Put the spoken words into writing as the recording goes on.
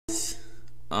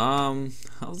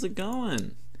How's it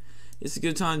going? It's a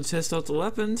good time to test out the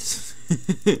weapons.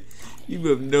 You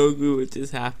have no clue what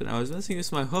just happened. I was messing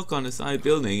with my hook on the side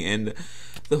building, and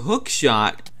the hook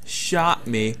shot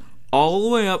me all the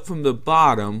way up from the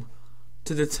bottom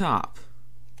to the top.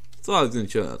 So I was gonna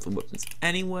show out the weapons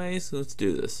anyway, so let's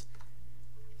do this.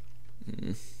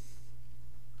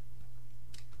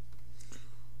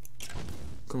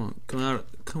 Come out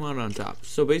on top.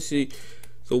 So basically,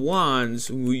 the wands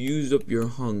will use up your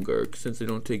hunger. Since they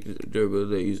don't take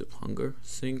durability, they use up hunger.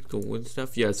 Sink the wood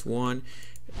stuff. Yeah, it's 1,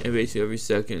 and basically every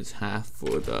second it's half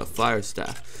for the fire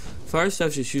staff. Fire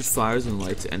staff just shoots fires and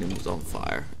lights enemies on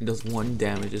fire. It does 1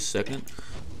 damage a second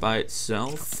by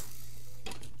itself.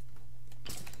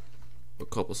 A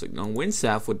couple seconds. Now, wind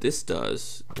staff, what this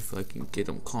does, if I can get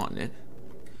them caught in it.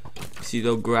 See,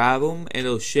 they'll grab them and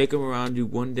they'll shake them around, do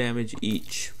 1 damage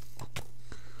each.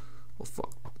 Oh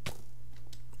fuck.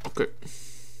 Okay.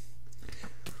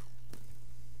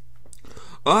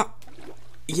 Ah,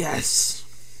 yes.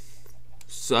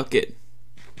 Suck it.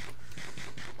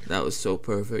 That was so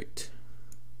perfect.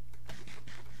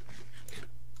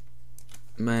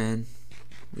 Man,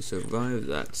 we survived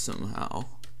that somehow.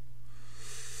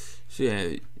 So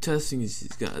yeah, testing these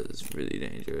guys is really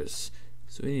dangerous.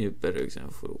 So we need a better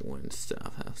example for the wind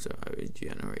staff after I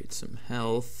regenerate some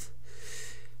health.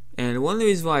 And one of the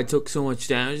reasons why I took so much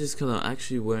damage is because I'm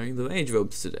actually wearing the mage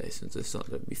robes today, since I thought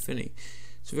that'd be fitting.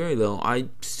 It's very low. I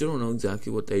still don't know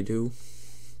exactly what they do.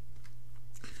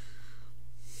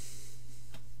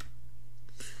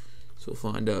 So we'll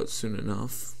find out soon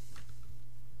enough.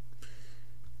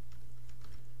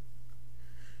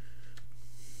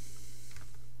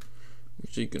 I'm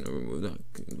actually gonna remove that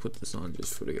and put this on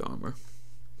just for the armor.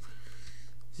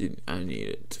 See, I need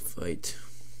it to fight.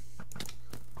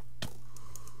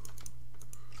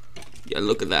 Yeah,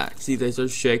 look at that. See, they start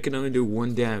shaking them and do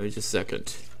 1 damage a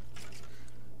second.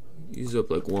 Use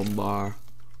up like 1 bar.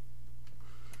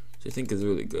 Which I think is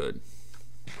really good.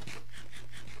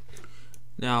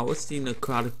 Now, what's the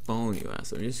necrotic bone, you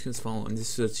ask? I'm just gonna spawn one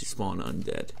just so that you spawn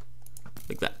undead.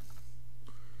 Like that.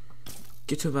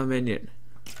 Get to my minion.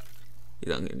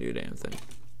 You're not gonna do a damn thing.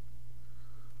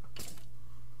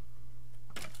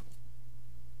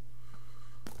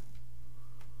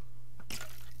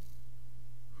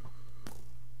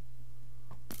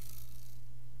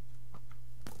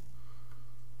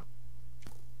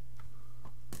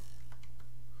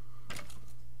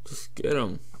 Just get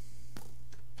them.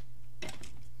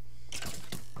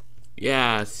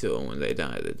 Yeah, so when they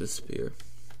die, they disappear.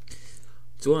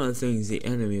 It's one of the things the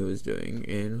enemy was doing,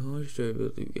 and how much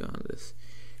durability beyond this?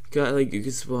 Got like you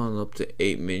can spawn up to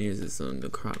 8 minions. It's on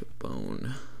necrotic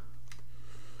bone.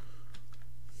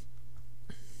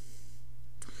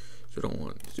 So I don't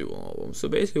want to do all of them. So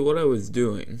basically, what I was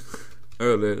doing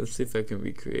earlier. Let's see if I can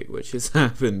recreate what just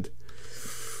happened.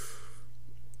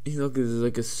 You know, because there's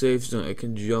like a safe zone I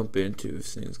can jump into if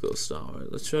things go sour.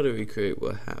 Let's try to recreate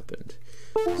what happened.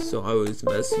 So I was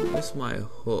messing with my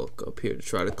hook up here to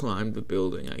try to climb the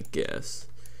building, I guess.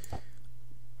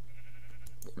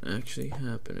 What would actually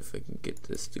happen if I can get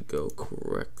this to go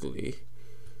correctly?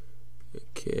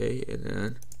 Okay, and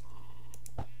then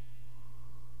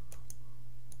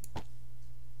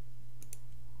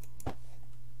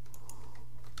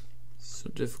it's so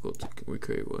difficult to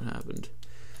recreate what happened.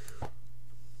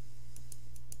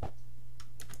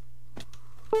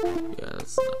 Yeah,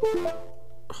 that's not.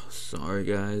 Oh, sorry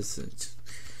guys, I'm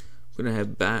gonna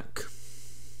head back.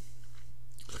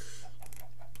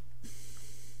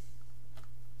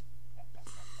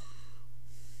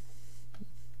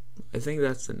 I think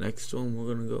that's the next one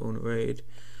we're gonna go on a raid.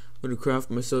 I'm gonna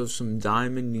craft myself some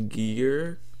diamond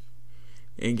gear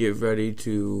and get ready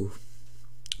to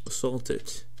assault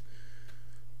it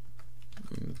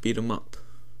and beat them up.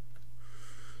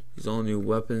 These all new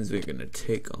weapons we're gonna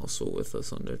take also with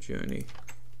us on that journey.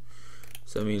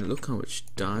 So I mean, look how much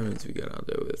diamonds we got out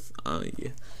there with.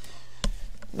 Yeah.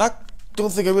 Don't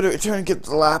think I'm gonna return and get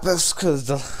the lapis, cause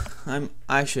I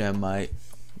might.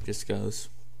 Just goes.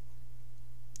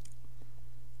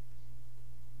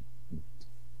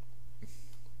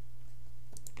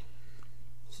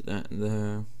 So that and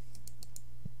there.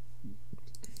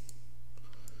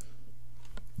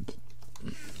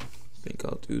 I think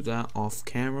I'll do that off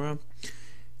camera,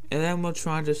 and then we'll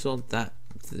try to sell that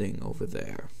thing over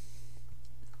there.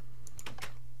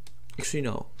 Actually,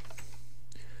 no.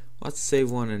 Let's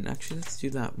save one and actually let's do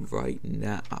that right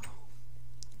now.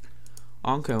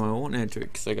 On camera, I won't enter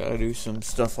it because I gotta do some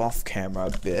stuff off camera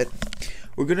a bit.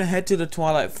 We're gonna head to the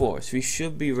Twilight Forest. We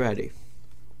should be ready.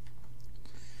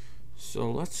 So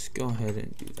let's go ahead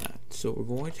and do that. So we're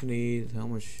going to need how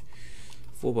much?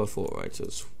 4x4, right? So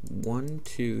it's 1,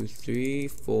 2, 3,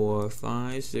 4,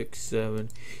 5, 6, 7,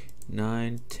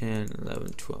 9, 10,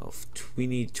 11, 12. We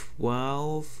need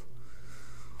 12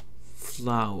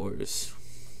 flowers.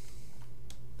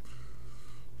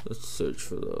 Let's search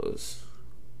for those.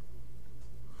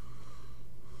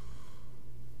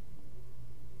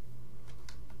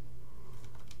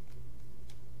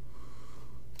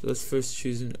 Let's first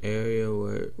choose an area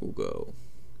where it will go.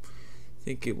 I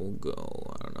think it will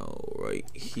go, I don't know, right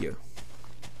here.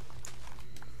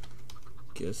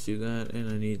 Okay, let's do that,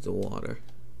 and I need the water.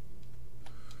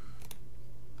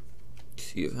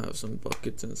 See if I have some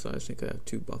buckets inside. I think I have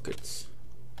 2 buckets.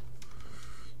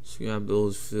 So grab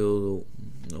those, fill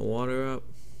the water up.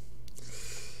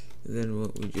 And then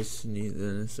what we just need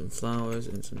then is some flowers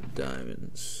and some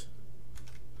diamonds.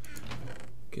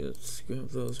 Okay, let's grab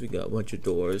those. We got a bunch of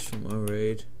doors from our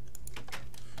raid.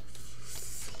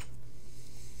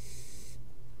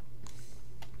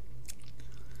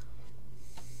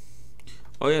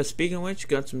 Oh yeah, speaking of which,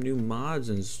 got some new mods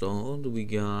installed. We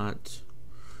got,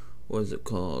 what is it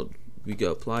called? We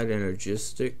got applied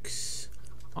Energistics,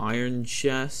 iron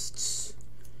chests,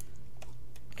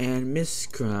 and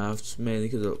Mystcraft, mainly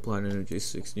because of applied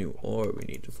Energistics new ore we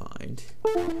need to find.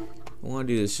 I want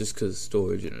to do this just because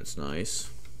storage and it's nice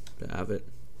to have it.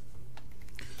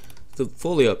 The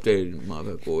fully updated mod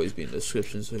pack will always be in the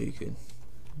description so you can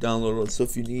download all the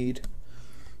stuff you need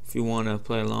if you want to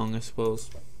play along, I suppose.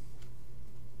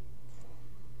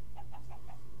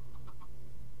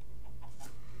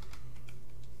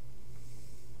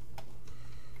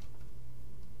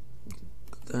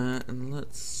 That, and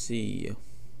let's see,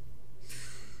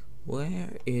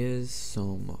 where is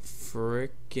some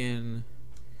frickin'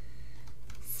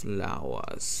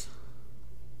 flowers?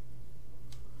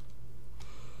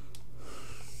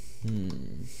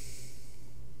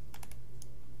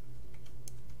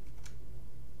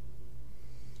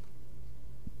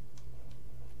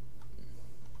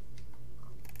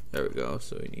 There we go.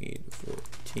 So we need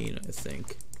 14, I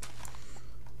think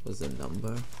was the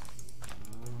number.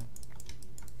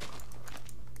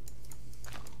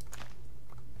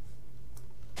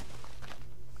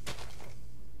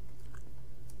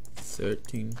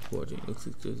 13, 14. Looks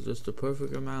like there's just a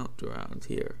perfect amount around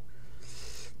here.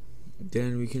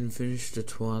 Then we can finish the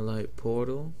Twilight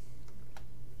portal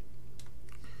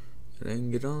and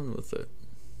then get on with it.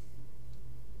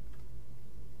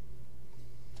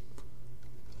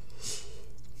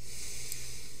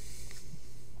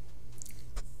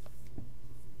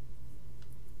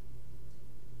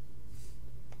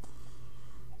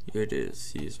 Here it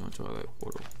is. Here's my Twilight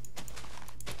portal.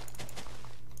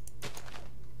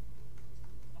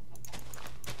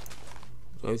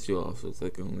 Lights you off, looks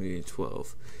like I only need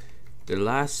 12. The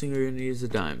last thing we're gonna need is a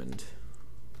diamond.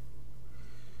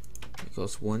 It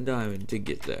costs 1 diamond to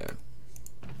get there.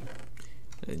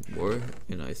 And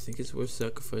I think it's worth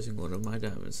sacrificing one of my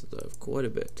diamonds since I have quite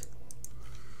a bit.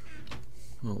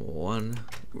 Oh, 1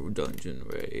 dungeon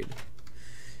raid.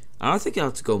 I don't think I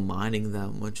have to go mining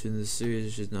that much in this series.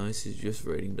 It's just nice. It's just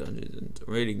raiding dungeons, and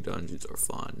raiding dungeons are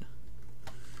fun.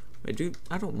 I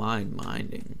don't mind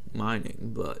mining,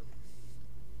 but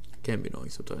can be annoying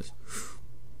sometimes.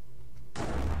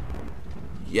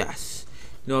 Yes.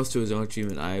 No, it's to his own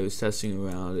achievement. I was testing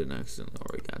around and accidentally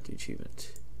already got the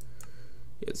achievement.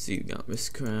 Yeah, see, you got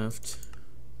Mystcraft.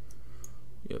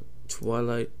 Yep,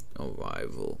 Twilight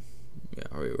Arrival. Yeah,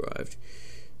 I already arrived.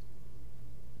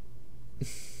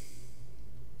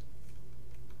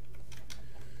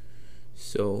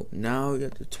 So now we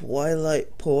got the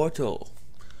Twilight portal.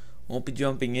 Won't be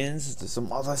jumping in since there's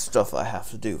some other stuff I have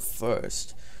to do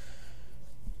first.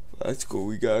 Let's go.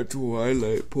 We got a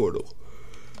Twilight portal.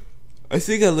 I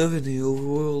think I live in the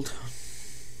overworld.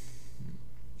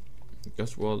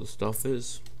 That's where all the stuff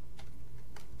is.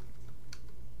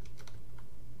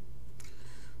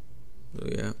 So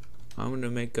yeah, I'm gonna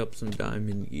make up some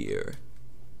diamond gear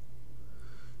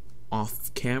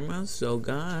off camera. So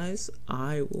guys,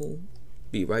 I will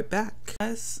be right back.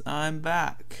 Guys, I'm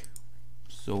back.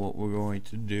 So what we're going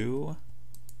to do,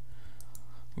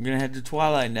 we're gonna head to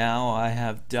Twilight now. I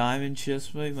have diamond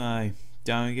chestplate, my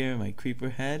diamond gear, my creeper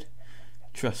head,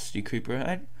 trusty creeper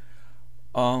head,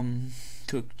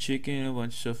 cooked chicken, a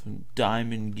bunch of stuff, and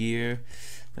diamond gear.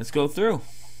 Let's go through.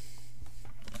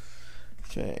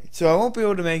 Okay, so I won't be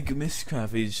able to make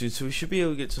Mystcraft, so we should be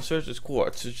able to get some Surface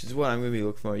Quartz, which is what I'm gonna be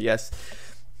looking for. Yes.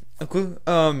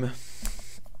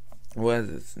 What is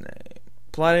its name?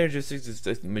 Applied Energistics is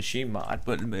the machine mod,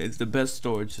 but it's the best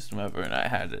storage system ever, and I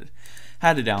had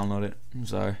to download it. I'm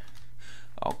sorry.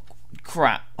 Oh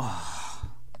crap!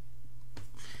 Oh.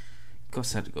 Of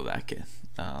course, I had to go back in.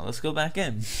 Let's go back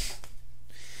in.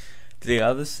 the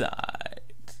other side.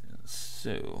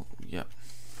 So, yep.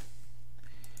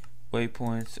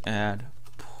 Waypoints, add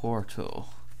portal.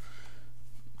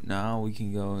 Now we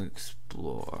can go and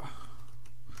explore.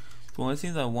 The only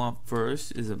thing that I want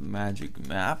first is a magic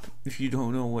map. If you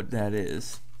don't know what that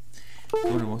is, it's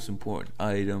one of the most important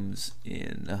items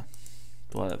in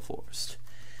Twilight Forest.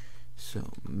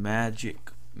 So,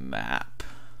 magic map.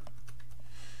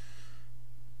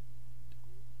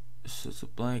 So it's a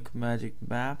blank magic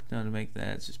map. Now to make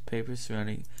that, it's just paper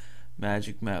surrounding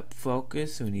magic map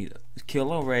focus. So we need to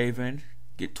kill a raven,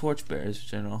 get torchbearers,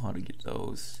 which I know how to get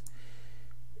those,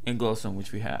 and glowstone,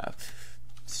 which we have.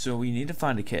 So we need to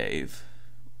find a cave.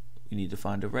 We need to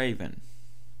find a raven.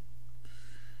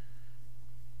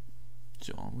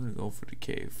 So I'm gonna go for the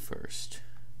cave first.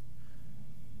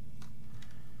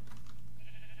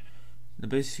 Now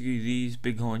basically these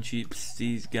bighorn sheep,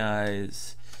 these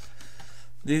guys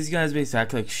basically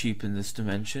act like sheep in this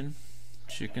dimension.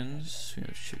 Chickens, we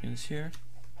have chickens here.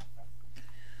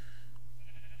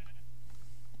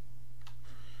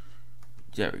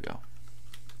 There we go.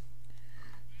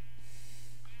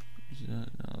 No,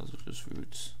 those are just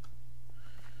roots.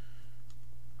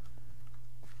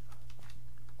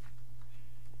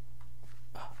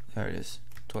 Oh, there it is.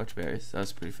 Torchberries. That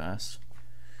was pretty fast.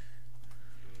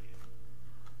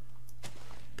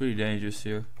 Pretty dangerous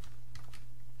here.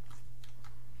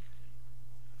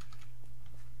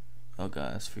 Oh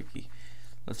god, that's freaky.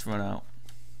 Let's run out.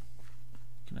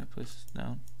 Can I place this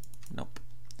down? Nope.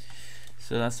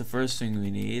 So that's the first thing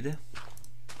we need.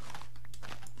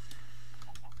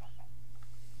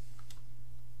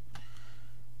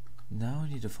 Now we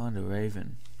need to find a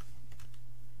raven.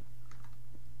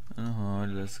 I don't know how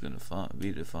hard that's gonna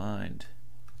be to find.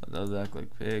 But those act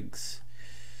like pigs.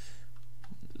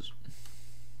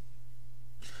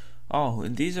 Oh,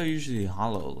 and these are usually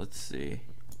hollow. Let's see.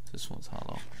 This one's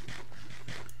hollow.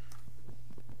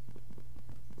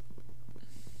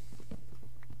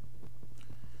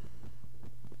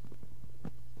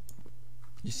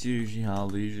 You see, usually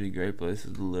hollow, usually great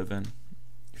places to live in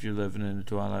if you're living in the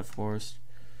Twilight Forest.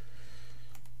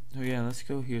 Oh yeah, let's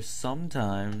go here.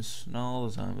 Sometimes, not all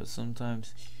the time, but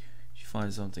sometimes you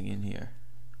find something in here.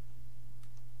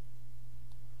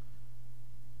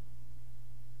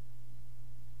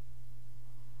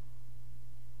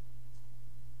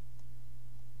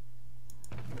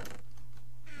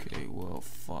 Okay, well,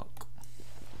 fuck.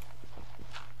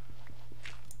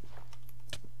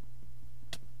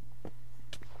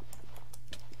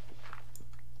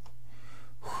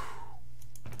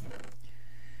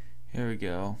 Here we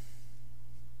go.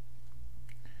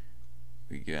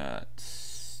 We got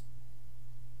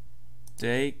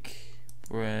steak,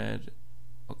 bread,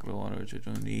 bucket of water, which I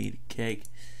don't need, cake,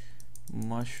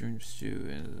 mushroom stew,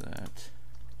 and that.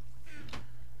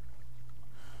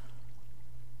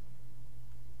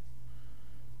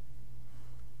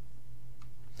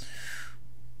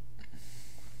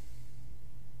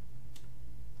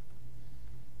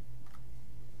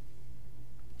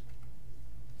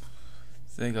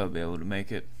 I think I'll be able to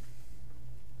make it.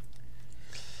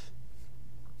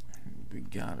 We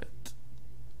got it.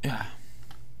 Yeah.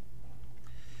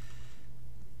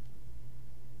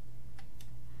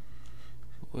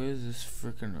 Where's this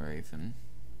frickin' raven?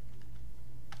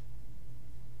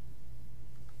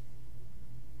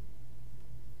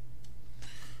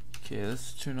 Okay,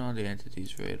 let's turn on the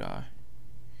entities radar.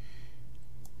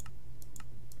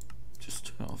 Just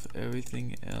turn off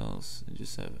everything else and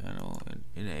just have animal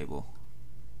enable.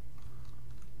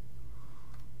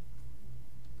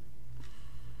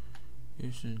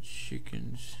 Here's some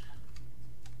chickens.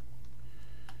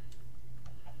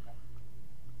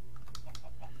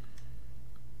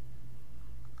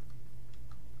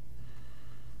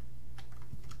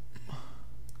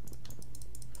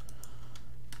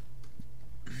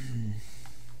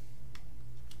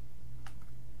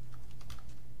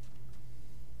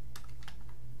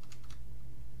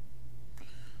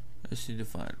 I just need to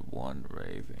find one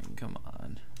raven. Come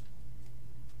on.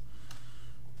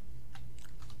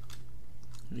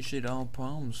 You should all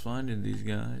problems finding these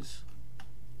guys.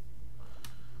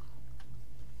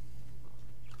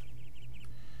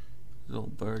 Little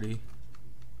birdie.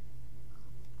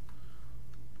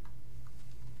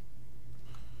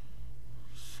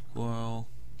 Squirrel.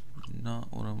 Not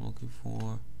what I'm looking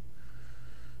for.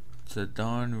 It's a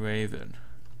darn raven.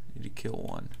 Need to kill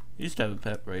one. You used to have a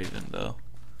pet raven though.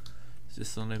 Is this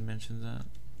somebody mentioned that?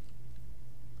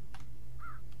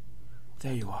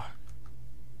 There you are.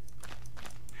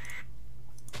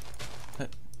 Hey,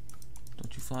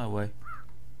 don't you fly away.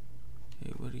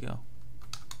 Hey, where'd he go?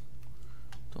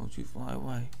 Don't you fly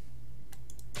away.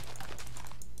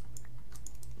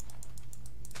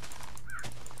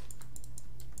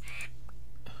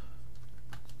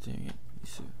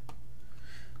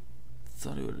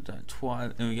 done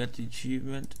Twilight, and we got the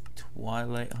achievement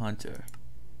Twilight Hunter.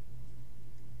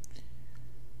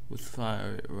 With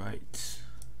fire it writes.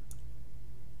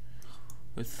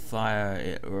 With fire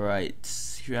it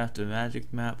writes. Craft a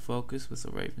magic map focus with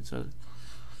a raven feather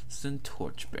and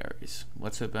torchberries.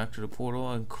 Let's head back to the portal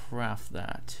and craft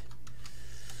that.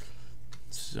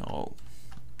 So,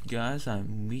 guys, I'll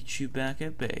meet you back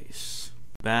at base.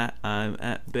 I'm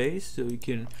at base, so we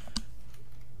can.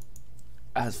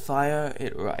 As fire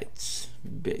it writes,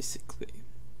 basically.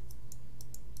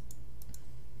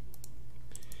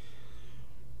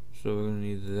 So we're gonna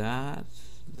need that,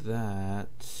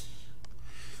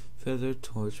 feather,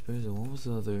 torchberries, and what was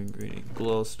the other ingredient?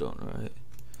 Glowstone, right?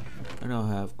 I don't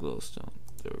have glowstone.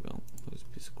 There we go. There's a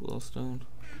piece of glowstone.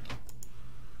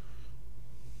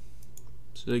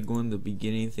 So like one of the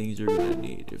beginning things you're gonna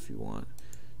need if you want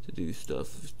to do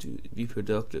stuff to be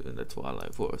productive in the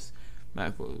Twilight Forest.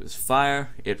 Macro is fire,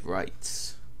 it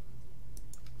writes.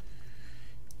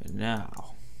 And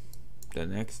now, the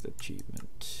next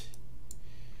achievement.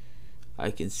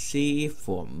 I can see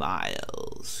for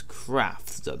miles.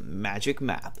 Craft the magic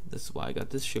map. This is why I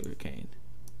got this sugarcane.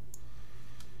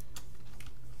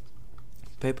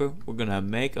 Paper, we're gonna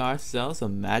make ourselves a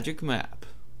magic map.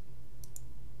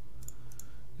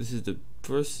 This is the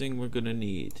first thing we're gonna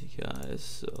need, guys.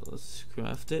 So let's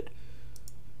craft it.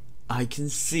 I can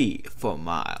see for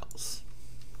miles.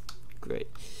 Great.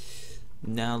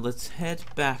 Now let's head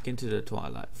back into the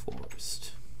Twilight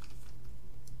Forest.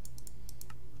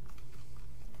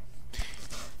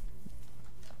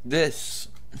 This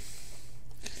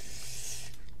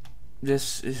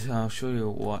is, I'll show you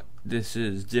what this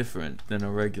is different than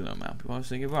a regular map. I was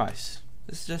thinking, Bryce,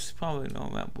 this is just probably no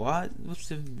map. What's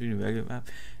the difference between a regular map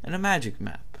and a magic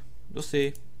map? We'll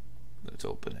see. Let's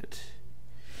open it.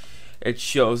 It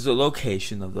shows the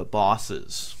location of the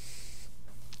bosses.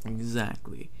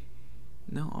 Exactly.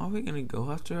 Now, are we gonna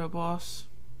go after a boss?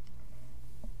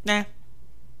 Nah.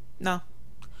 No.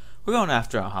 We're going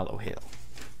after a Hollow Hill.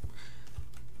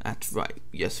 That's right.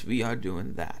 Yes, we are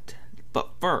doing that.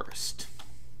 But first,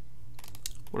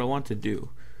 what I want to do,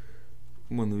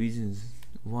 one of the reasons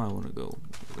why I want to go,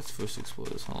 let's first explore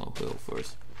this Hollow Hill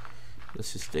first.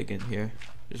 Let's just dig in here.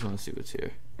 Just want to see what's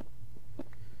here.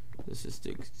 Let's just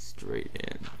dig straight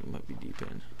in. It might be deep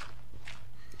in.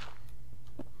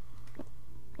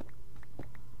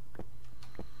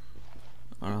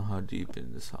 I don't know how deep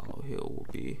in this Hollow Hill will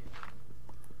be.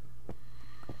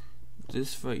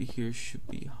 This right here should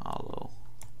be hollow.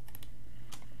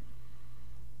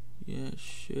 Yeah, it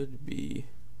should be.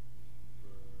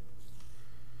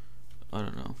 I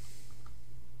don't know.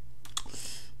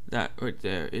 That right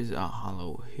there is a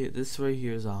hollow hill. This right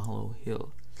here is a hollow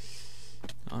hill.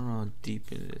 I don't know how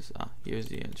deep it is. Ah, here's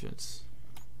the entrance.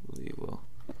 I believe, well,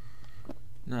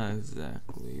 not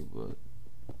exactly, but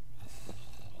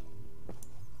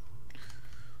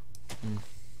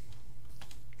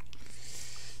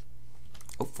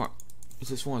oh fuck! It's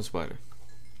just one spider.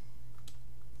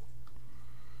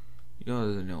 You know,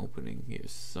 there's an opening here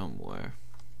somewhere.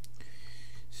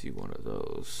 See one of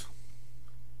those.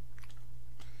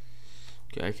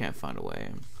 Okay, I can't find a way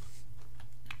in.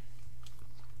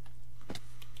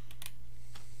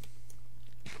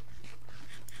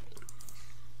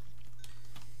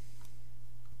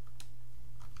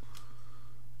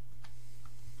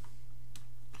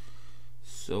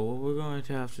 So what we're going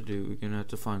to have to do, we're going to have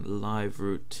to find live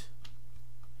root.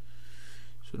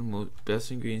 So the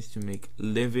best ingredients to make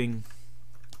living.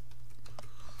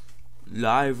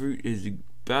 Live root is the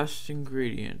best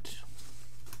ingredient.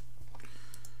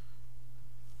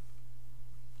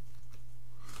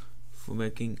 For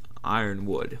making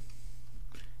ironwood.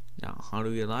 Now, how do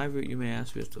we get live root, you may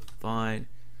ask? We have to find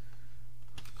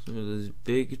some of those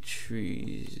big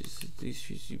trees. These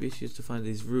trees, you basically have to find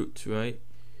these roots, right?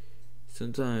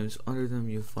 Sometimes under them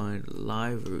you find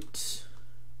live roots.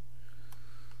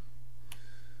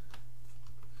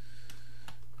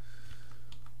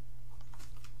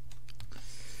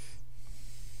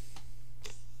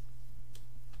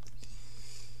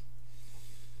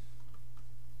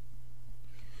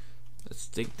 Let's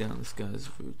dig down this guy's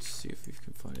roots, see if we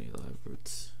can find any live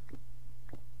roots.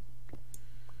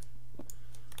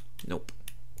 Nope.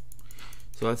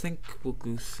 So I think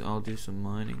I'll do some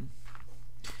mining.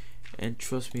 And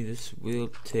trust me, this will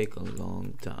take a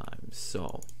long time.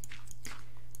 So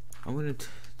I'm gonna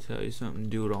tell you something,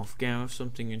 do it off camera. If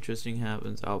something interesting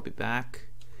happens, I'll be back.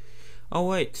 Oh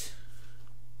wait,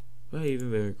 have I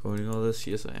even been recording all this?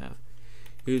 Yes, I have.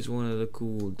 Here's one of the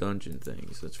cool dungeon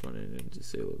things. Let's run in and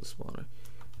disable the spawner.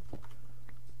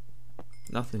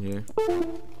 Nothing here.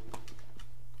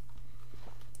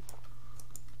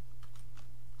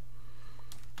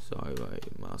 Why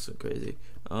my mouse is crazy.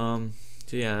 So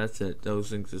yeah, that's it. Those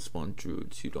things that spawn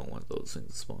druids. You don't want those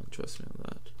things to spawn. Trust me on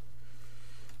that.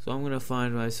 So I'm gonna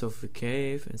find myself a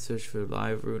cave and search for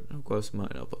live root. Of course,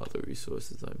 mine up other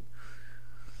resources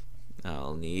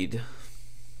I'll need.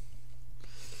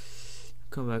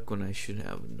 Come back when I should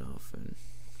have enough, and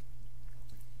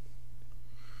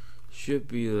should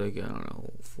be like, I don't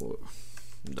know, for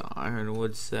the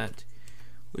ironwood set,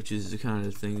 which is the kind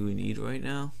of thing we need right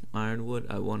now. Ironwood.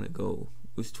 I want to go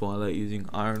with Twilight using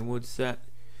ironwood set.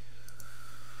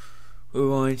 We're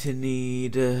going to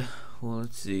need well,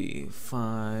 let's see,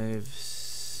 5,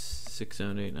 6,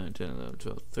 7, 8, 9, 10, 11,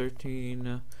 12,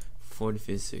 13, 14,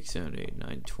 15, 16, 17, 18,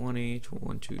 19, 20,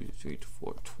 21, 2, 3,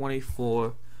 4,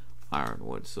 24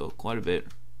 ironwood, so quite a bit.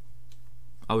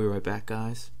 I'll be right back,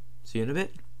 guys. See you in a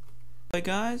bit. Hey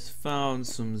guys, found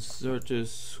some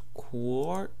Certus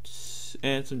quartz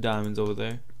and some diamonds over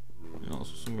there, and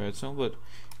also some redstone. But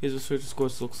here's what Certus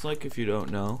quartz looks like if you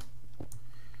don't know.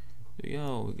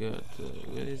 Yo, we got.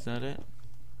 Is that it?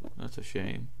 That's a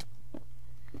shame.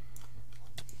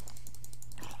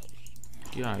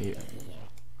 Get out of here.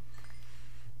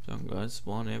 Some guys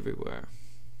spawn everywhere.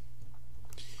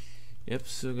 Yep.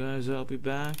 So guys, I'll be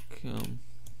back.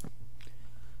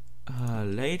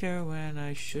 Later when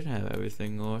I should have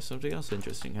everything or something else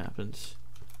interesting happens.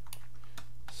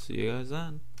 See you guys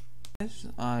then. Guys,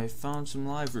 I found some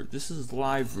live root. This is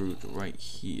live root right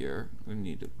here. We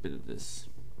need a bit of this.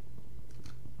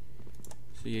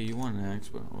 So yeah, you want an axe,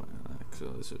 but I don't want an axe, so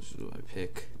this is what I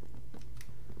pick.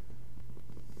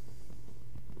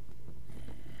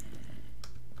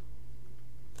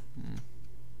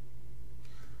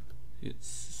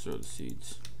 Let's throw the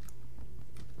seeds.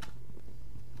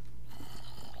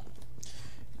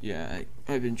 Yeah,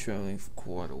 I've been traveling for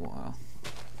quite a while.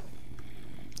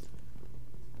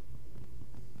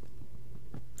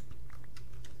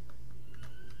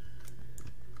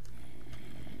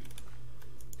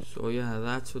 So yeah,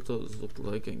 that's what those look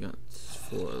like. I got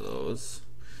 4 of those.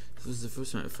 This was the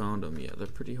first time I found them. Yeah, they're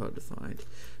pretty hard to find.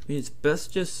 I mean, it's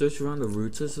best just search around the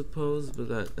roots, I suppose,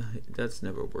 but that's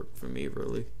never worked for me,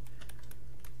 really.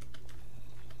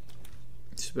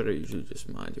 It's better usually just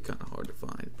mine. They're kind of hard to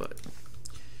find, but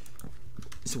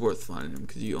it's worth finding them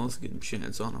because you also get a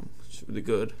chance on them. It's really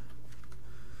good.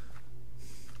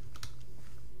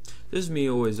 This is me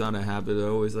always on a habit. I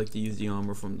always like to use the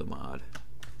armor from the mod.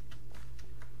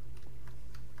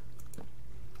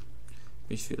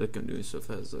 Makes me feel like I'm doing stuff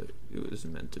as like it was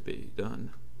meant to be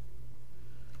done.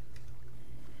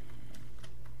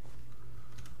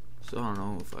 So I don't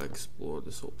know if I explore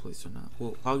this whole place or not.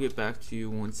 Well, I'll get back to you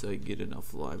once I get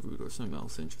enough live root or something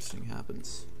else interesting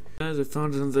happens. Guys, I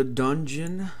found another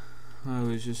dungeon. I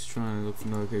was just trying to look for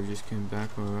another cave, just came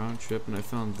back on a round trip and I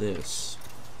found this.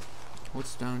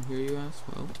 What's down here, you ask?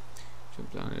 Well,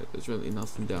 jump down here. There's really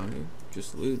nothing down here.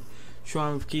 Just loot.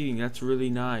 Charm of keeping, that's really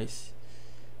nice.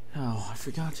 Oh, I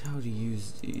forgot how to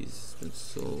use these. It's been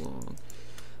so long.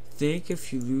 I think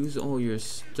if you lose all your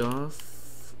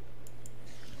stuff,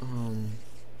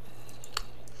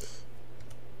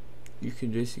 you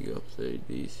can basically upgrade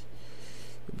these.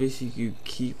 Basically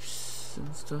keeps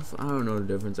and stuff. I don't know the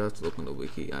difference. I have to look on the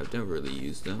wiki. I've never really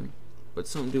used them, but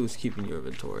something to do with keeping your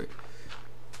inventory.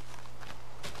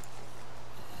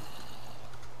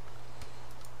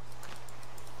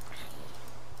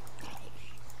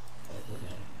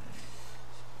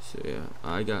 So yeah,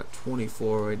 I got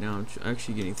 24 right now. I'm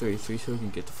actually getting 33, so I can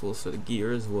get the full set of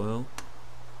gear as well.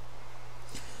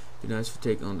 Be nice to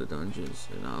take on the dungeons,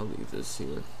 and I'll leave this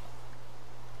here.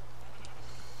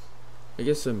 I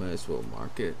guess I might as well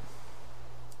mark it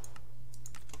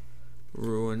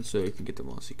ruin so you can get the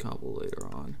mossy cobble later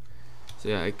on. So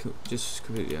yeah, I just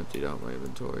completely emptied out my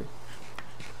inventory.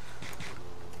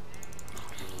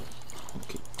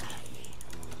 Okay.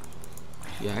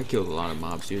 Yeah, I killed a lot of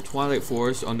mobs here. Twilight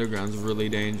Forest underground's really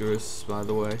dangerous, by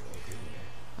the way.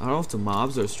 I don't know if the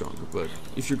mobs are stronger, but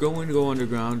if you're going to go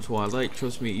underground Twilight,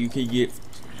 trust me, you can get,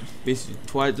 basically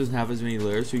Twilight doesn't have as many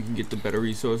layers, so you can get the better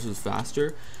resources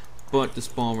faster, but the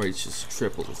spawn rate's just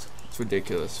tripled. It's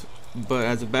ridiculous. But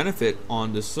as a benefit,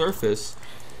 on the surface,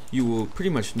 you will pretty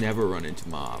much never run into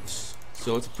mobs,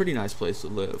 so it's a pretty nice place to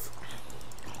live.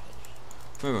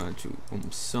 I run into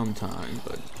them sometime,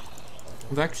 but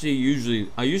I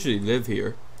usually live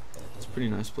here. It's a pretty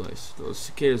nice place. Those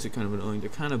cicadas are kind of annoying. They're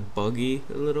kind of buggy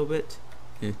a little bit.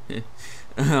 Get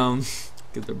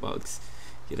their bugs.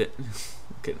 Get it?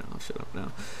 Okay, now I'll shut up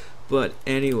now. But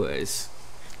anyways,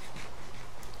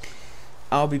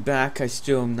 I'll be back. I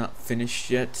still am not finished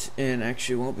yet, and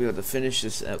actually won't be able to finish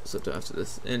this episode after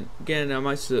this. And again, I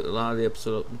might set a lot of the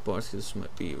episode up in parts because this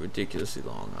might be ridiculously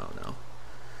long. I don't know.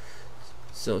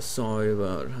 So sorry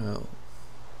about how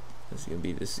this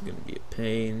is gonna be a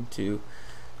pain to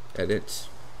edit.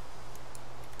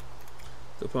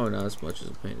 So probably not as much as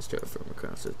a pain as Terraforming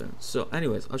Crafts has been. So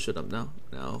anyways, I'll shut up now.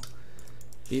 Now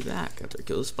be back after I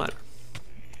kill the spider.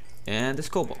 And this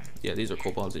cobalt. Yeah, these are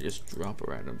kobolds that just drop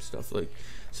random stuff. Like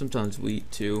sometimes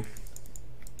wheat too.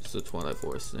 It's the Twilight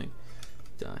Forest thing.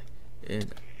 Die.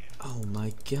 And oh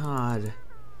my god.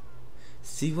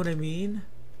 See what I mean?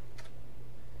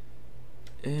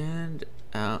 And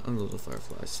those are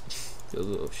fireflies. Those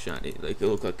little shiny, like they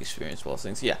look like experience balls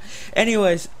things. Yeah.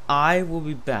 Anyways, I will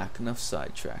be back. Enough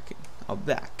sidetracking. I'll be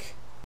back.